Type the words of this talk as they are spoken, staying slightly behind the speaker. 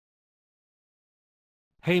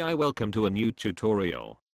Hey, welcome to a new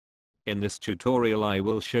tutorial. In this tutorial I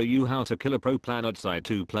will show you how to kill a pro Planetside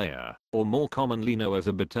 2 player, or more commonly known as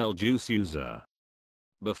a Betelgeuse user.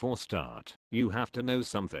 Before start, you have to know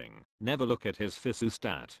something: never look at his FISU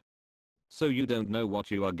stat. So you don't know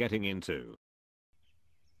what you are getting into.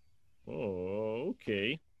 Oh,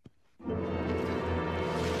 okay.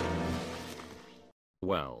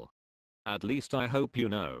 Well, at least I hope you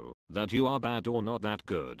know that you are bad or not that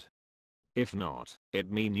good. If not, it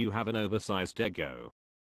means you have an oversized ego.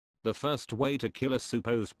 The first way to kill a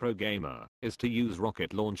supposed pro gamer is to use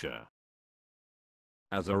rocket launcher.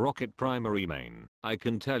 As a rocket primary main, I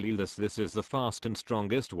can tell you this is the fast and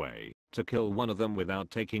strongest way to kill one of them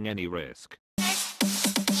without taking any risk.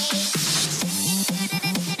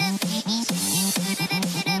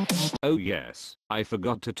 Oh yes, I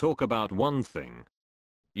forgot to talk about one thing.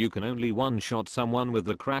 You can only one-shot someone with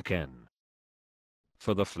the Kraken.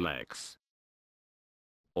 For the flex.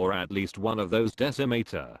 Or at least one of those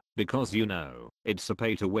decimator, because you know, it's a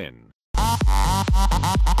pay to win.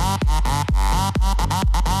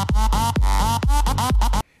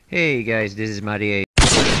 Hey guys, this is Maria.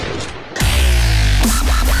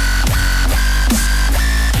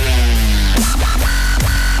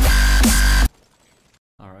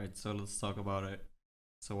 Alright, so let's talk about it.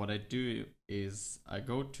 So what I do is I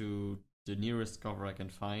go to the nearest cover I can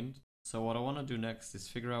find. So what I want to do next is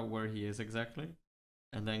figure out where he is exactly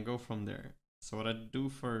and then go from there. So what I do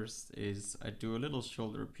first is I do a little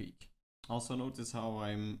shoulder peek. Also notice how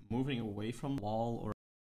I'm moving away from the wall, or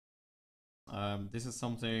this is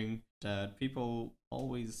something that people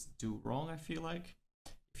always do wrong, I feel like.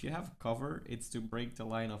 If you have cover, it's to break the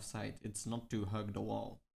line of sight. It's not to hug the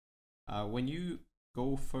wall. When you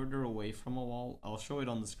go further away from a wall, I'll show it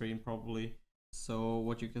on the screen probably. So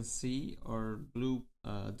what you can see are blue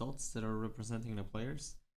dots that are representing the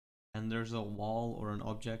players, and there's a wall or an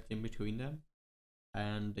object in between them,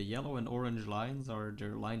 and the yellow and orange lines are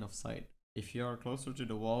their line of sight. If you are closer to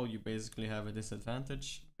the wall, you basically have a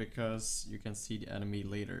disadvantage because you can see the enemy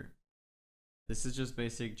later. This is just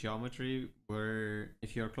basic geometry where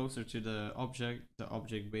if you are closer to the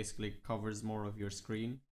object basically covers more of your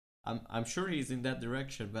screen. I'm sure he's in that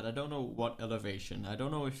direction, but I don't know what elevation. I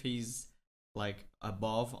don't know if he's like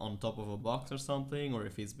above on top of a box or something, or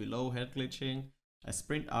if he's below head glitching. I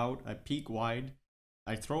sprint out, I peek wide,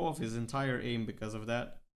 I throw off his entire aim because of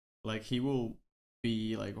that. Like, he will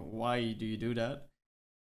be like, why do you do that?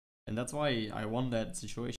 And that's why I won that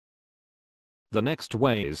situation. The next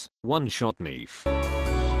way is one-shot knife.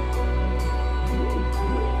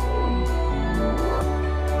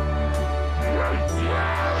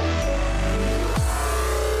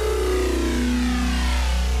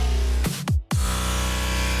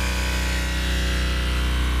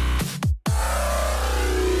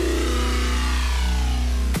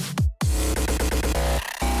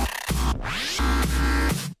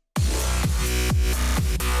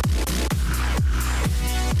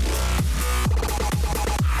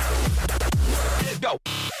 Go!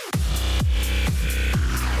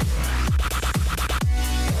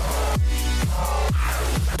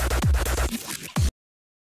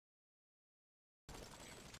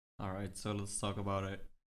 Alright, so let's talk about it.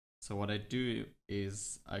 So what I do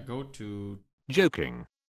is I go to... Joking.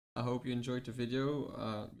 I hope you enjoyed the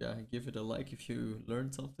video. Yeah, give it a like if you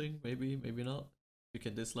learned something, maybe not. You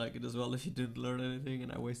can dislike it as well if you didn't learn anything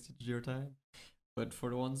and I wasted your time. But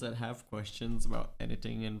for the ones that have questions about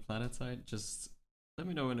anything in Planetside, just let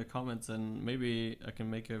me know in the comments and maybe I can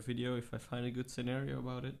make a video if I find a good scenario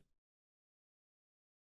about it.